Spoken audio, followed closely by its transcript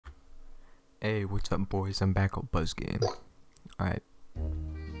Hey, what's up, boys? I'm back on Buzz Game. Alright.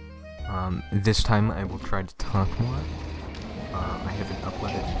 This time I will try to talk more. I haven't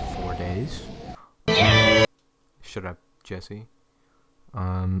uploaded in 4 days. Shut up, Jesse.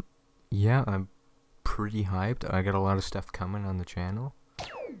 Yeah, I'm pretty hyped. I got a lot of stuff coming on the channel.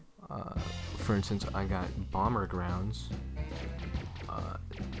 For instance, I got Bomber Grounds.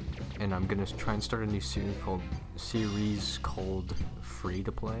 And I'm gonna try and start a new series called Free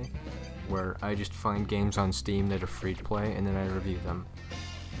to Play, where I just find games on Steam that are free to play and then I review them.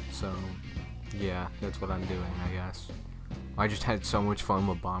 So, yeah, that's what I'm doing, I guess. I just had so much fun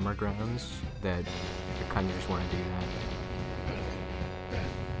with Bomber Grounds that I kind of just want to do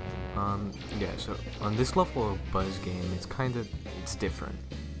that. Yeah, so on this level of Buzz Game, it's different.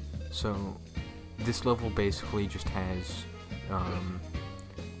 So, this level basically just has,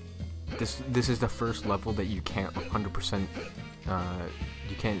 this is the first level that you can't 100%,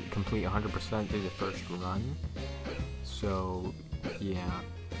 you can't complete 100% through the first run. So, yeah.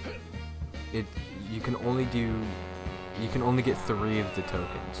 You can only get 3 of the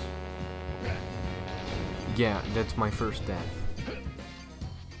tokens. Yeah, that's my first death.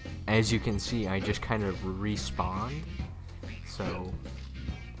 As you can see, I just kind of respawned. So,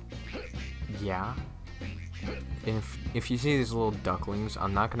 yeah. If you see these little ducklings,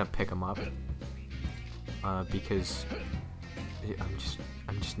 I'm not gonna pick them up, because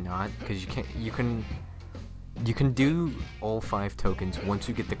I'm just not, because you can do all 5 tokens once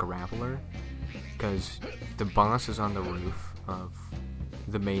you get the grappler, because the boss is on the roof of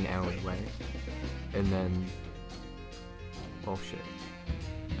the main alleyway, and then oh shit,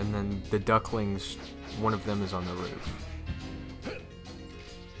 and then the ducklings, one of them is on the roof,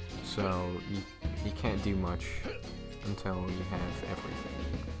 so you can't do much until you have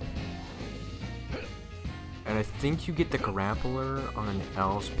everything. And I think you get the grappler on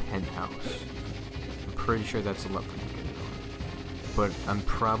L's penthouse. I'm pretty sure that's the level you get it on. But I'm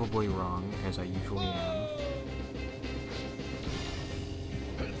probably wrong, as I usually am.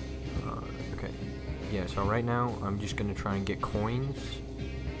 Okay. Yeah, so right now, I'm just gonna try and get coins.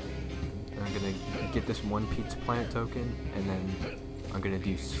 And I'm gonna get this 1 pizza plant token, and then I'm gonna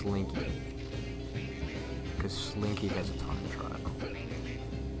do Slinky. Because Slinky has a time trial.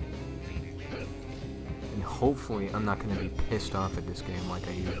 And hopefully I'm not going to be pissed off at this game like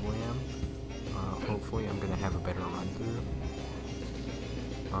I usually am. Hopefully I'm going to have a better run through.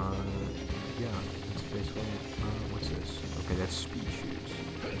 Yeah, that's basically it. What's this? Okay, that's speed shoes.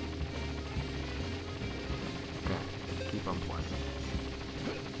 Okay, keep on playing.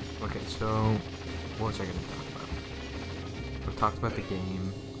 Okay, so what was I going to talk about? I talked about the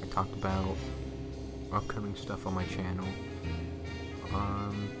game. I talked about upcoming stuff on my channel.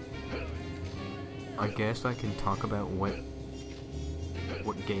 I guess I can talk about what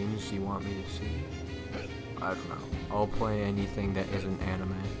games you want me to see. I don't know. I'll play anything that isn't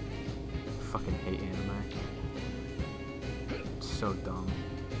anime. I fucking hate anime. It's so dumb.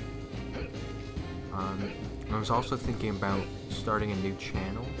 I was also thinking about starting a new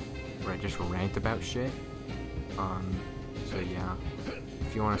channel where I just rant about shit. So yeah,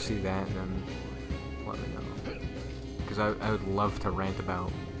 if you want to see that, then let me know, because I would love to rant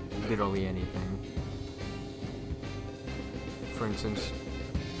about literally anything. For instance,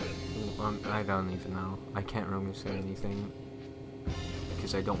 I don't even know. I can't really say anything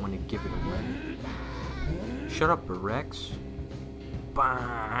because I don't want to give it away. Shut up, Rex.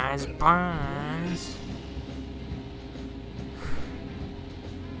 Buzz.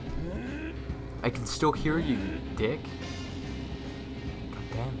 I can still hear you, dick. God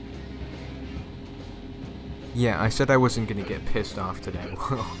damn it. Yeah, I said I wasn't gonna get pissed off today.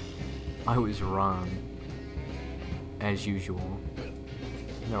 Well, I was wrong. As usual.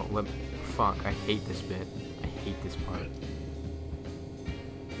 No, fuck, I hate this bit. I hate this part.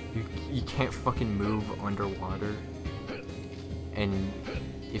 You can't fucking move underwater. And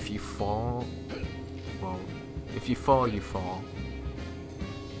if you fall, well, if you fall, you fall.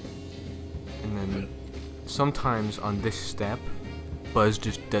 And then sometimes on this step, Buzz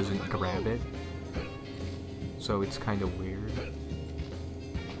just doesn't grab it. So it's kind of weird.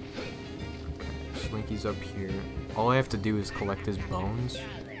 Okay, Slinky's up here. All I have to do is collect his bones.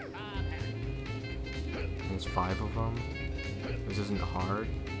 There's 5 of them. This isn't hard.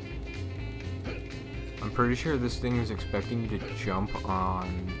 I'm pretty sure this thing is expecting you to jump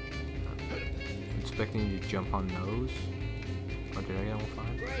on... expecting you to jump on those. Oh, did I get all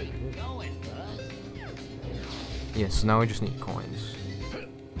 5? Great going, Buzz. Yeah, so now I just need coins.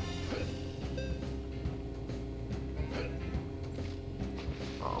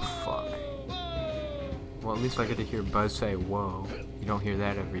 Well, at least I get to hear Buzz say, "Whoa." You don't hear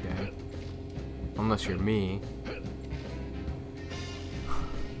that every day. Unless you're me.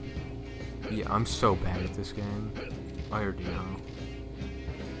 Yeah, I'm so bad at this game. I already know.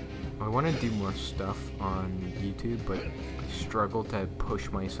 I want to do more stuff on YouTube, but I struggle to push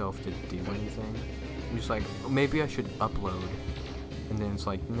myself to do anything. I'm just like, oh, maybe I should upload. And then it's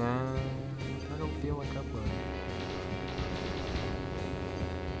like, nah, I don't feel like uploading.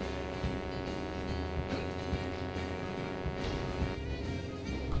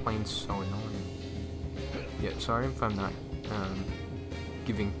 Plane's so annoying. Yeah, sorry if I'm not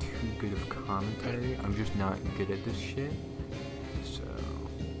giving too good of commentary. I'm just not good at this shit. So,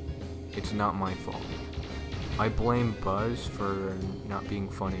 it's not my fault. I blame Buzz for not being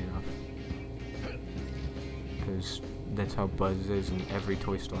funny enough. Because that's how Buzz is in every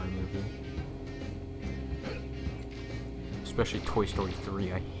Toy Story movie. Especially Toy Story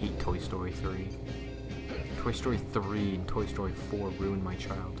 3. I hate Toy Story 3. Toy Story 3 and Toy Story 4 ruined my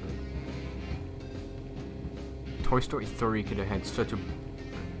childhood. Toy Story 3 could have had such a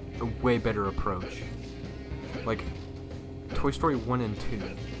way better approach. Like, Toy Story 1 and 2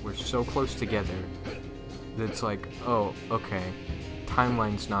 were so close together that it's like, oh, okay,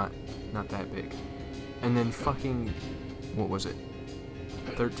 timeline's not that big. And then fucking, what was it,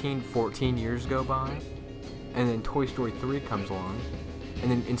 13, 14 years go by, and then Toy Story 3 comes along,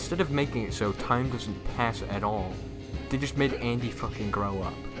 and then instead of making it so time doesn't pass at all, they just made Andy fucking grow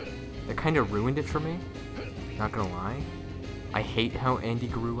up. That kind of ruined it for me, not gonna lie. I hate how Andy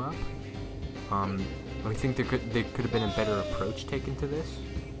grew up. I think there could have been a better approach taken to this.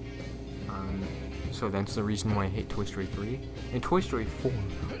 So that's the reason why I hate Toy Story 3. And Toy Story 4,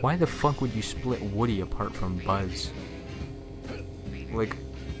 why the fuck would you split Woody apart from Buzz? Like,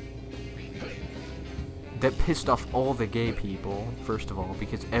 that pissed off all the gay people, first of all,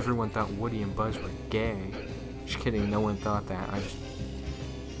 because everyone thought Woody and Buzz were gay. Just kidding, no one thought that.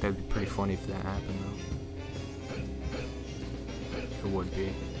 That'd be pretty funny if that happened, though. It would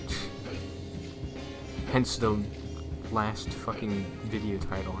be. Hence the last fucking video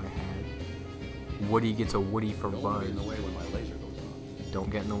title I had. Woody gets a Woody for Buzz. Don't get in the way when my laser goes on. Don't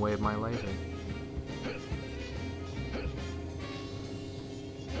get in the way of my laser.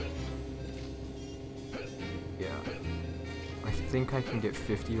 Yeah. I think I can get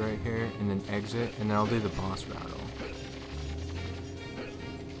 50 right here, and then exit, and then I'll do the boss battle.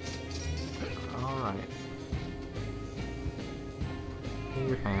 Alright.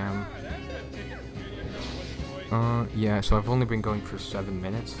 Here, Ham. Yeah, so I've only been going for 7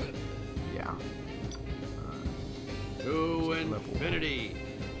 minutes. Yeah. To infinity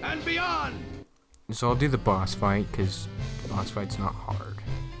and beyond! So I'll do the boss fight, because the boss fight's not hard.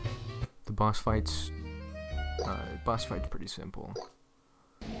 The boss fight's pretty simple.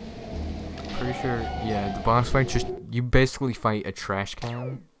 Pretty sure, yeah, the boss fight's just, you basically fight a trash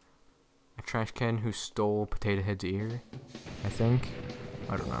can. A trash can who stole Potato Head's ear, I think.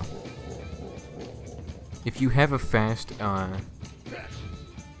 I don't know. If you have a fast,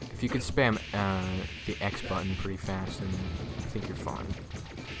 if you could spam the X button pretty fast, then I think you're fine.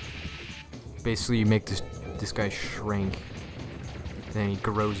 Basically, you make this guy shrink, and then he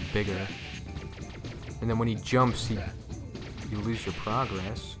grows bigger. And then when he jumps, you lose your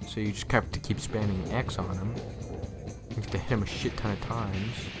progress, so you just have to keep spamming X on him. You have to hit him a shit ton of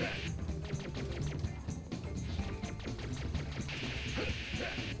times.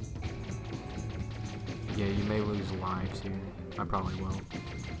 Yeah, you may lose lives here. I probably will.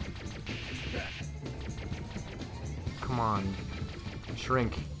 Come on.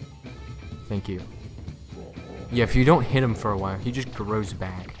 Shrink. Thank you. Yeah, if you don't hit him for a while, he just grows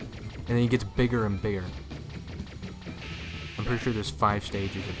back. And then he gets bigger and bigger. I'm pretty sure there's 5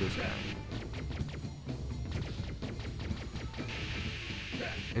 stages of this guy.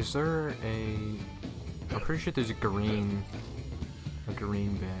 Is there a... I'm pretty sure there's a green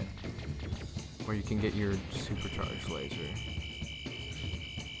bit where you can get your supercharged laser.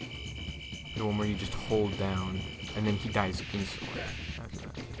 The one where you just hold down, and then he dies instantly after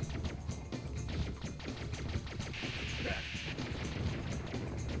that.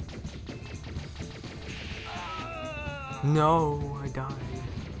 No, I died.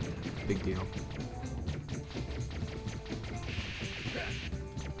 Big deal.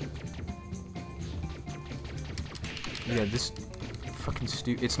 Yeah, this fucking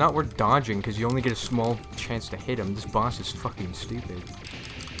stupid. It's not worth dodging because you only get a small chance to hit him. This boss is fucking stupid.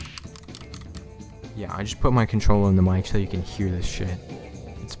 Yeah, I just put my controller on the mic so you can hear this shit.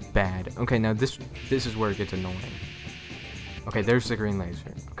 It's bad. Okay, now this is where it gets annoying. Okay, there's the green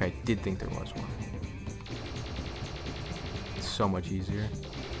laser. Okay, I did think there was one. It's so much easier.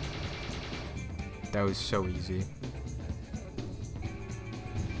 That was so easy.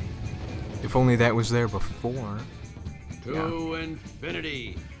 If only that was there before. To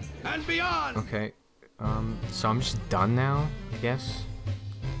infinity and beyond. Okay. So I'm just done now, I guess.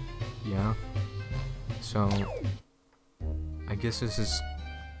 Yeah. So I guess this is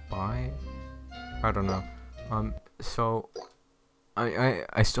bye. I don't know. So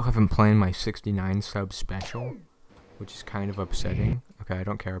I still haven't planned my 69 sub special, which is kind of upsetting. Okay, I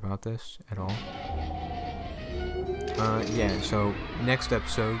don't care about this at all. Yeah, so next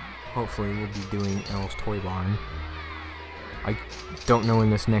episode, hopefully we'll be doing Elle's Toy Barn. I don't know when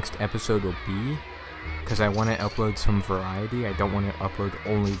this next episode will be, because I want to upload some variety. I don't want to upload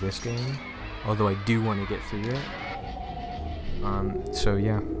only this game, although I do want to get through it. So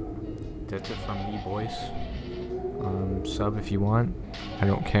yeah, that's it from me, boys. Sub if you want. I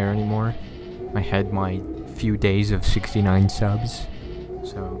don't care anymore. I had my few days of 69 subs,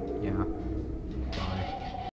 so yeah.